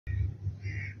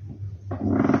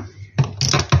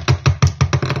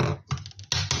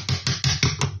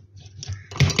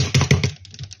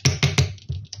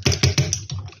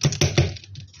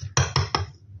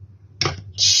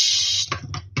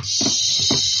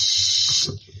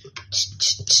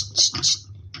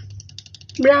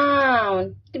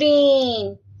Brown,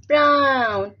 green,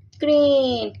 brown,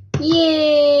 green,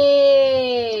 yay!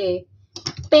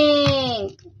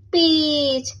 Pink,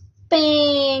 peach,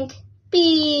 pink,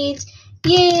 peach,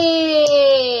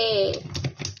 yay!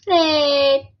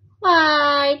 Red,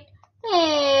 white,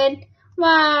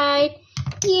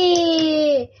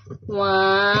 yay!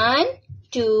 1,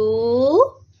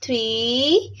 2,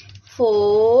 3,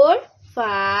 4,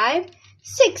 5,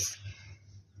 6.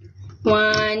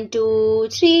 1, 2,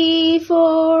 3,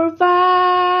 4,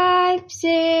 5,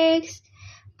 6.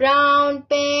 Brown,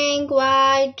 pink,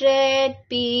 white, red,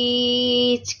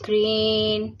 peach,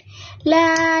 green.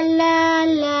 La la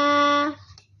la,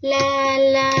 la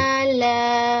la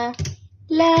la,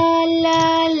 la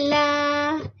la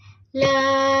la,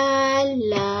 la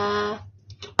la.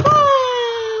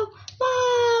 Wow,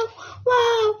 wow,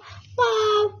 wow,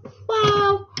 wow,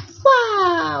 wow,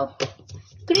 wow.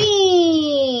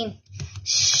 Green.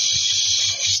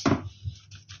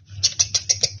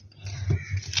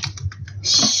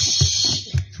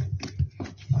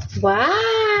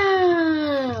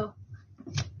 Wow!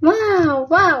 Wow!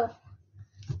 Wow!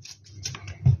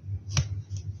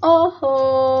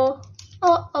 Oh!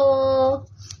 Oh!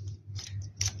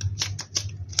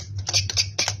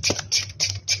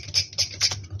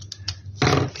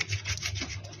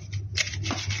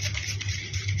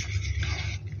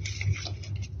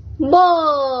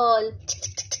 Ball!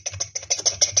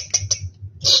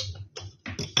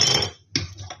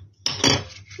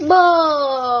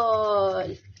 Ball!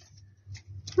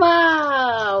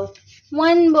 Wow!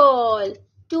 1 ball,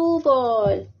 2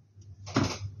 ball.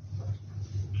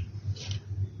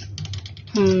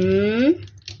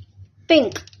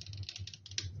 Pink,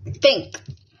 pink.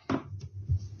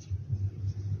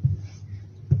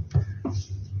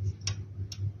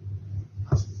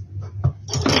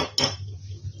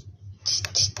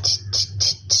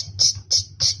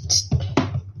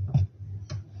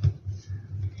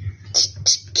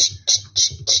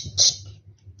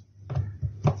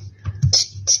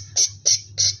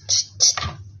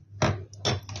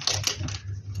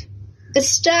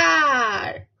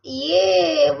 Star!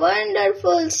 Yay!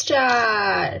 Wonderful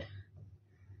star!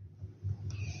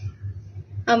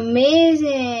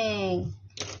 Amazing!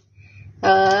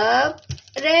 Up,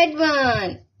 red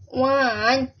one.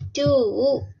 1,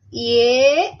 2,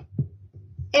 yay!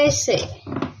 Essay.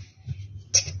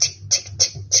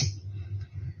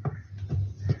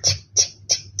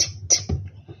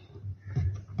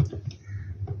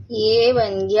 ये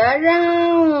बन गया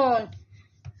round.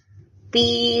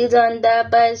 Wheels on the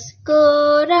bus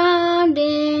go round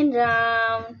and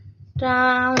round,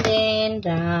 round and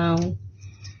round.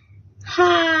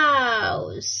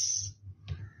 House.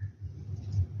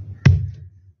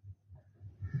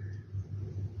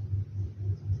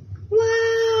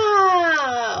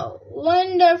 Wow!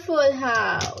 Wonderful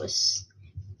house.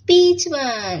 Peach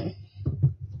one.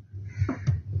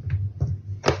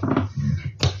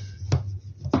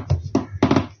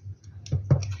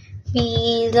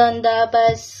 Wheels on the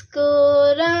bus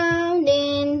go round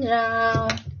and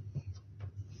round,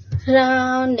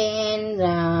 round and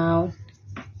round,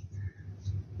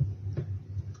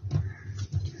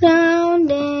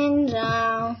 round and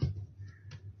round,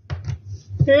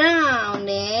 round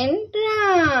and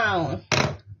round.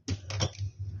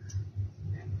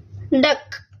 Duck,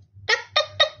 duck,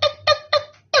 duck, duck, duck,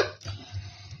 duck, duck.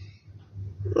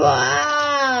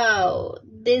 Wow,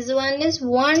 this one is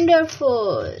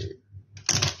wonderful.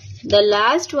 The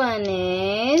last one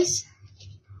is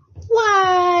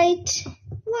white,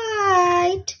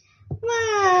 white,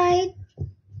 white.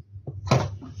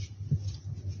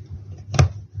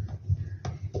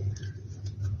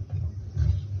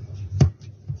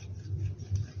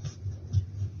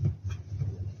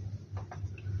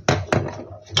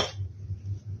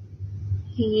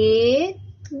 ये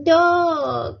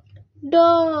dog,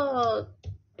 dog,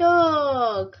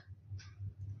 dog.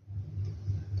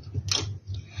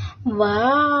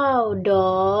 Wow,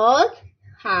 dog,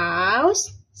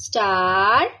 house,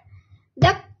 star,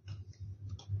 duck.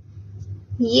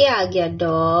 ये आ गया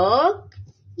dog,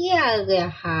 ये आ गया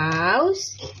house,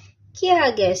 ये आ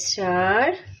गया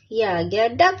star, ये आ गया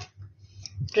duck.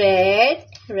 Red,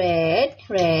 red,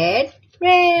 red,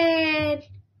 red.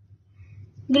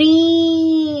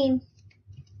 Green,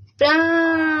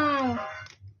 brown.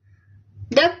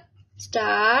 Duck,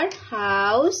 star,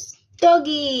 house,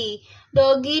 doggy.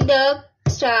 Doggy, duck,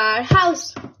 star,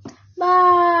 house.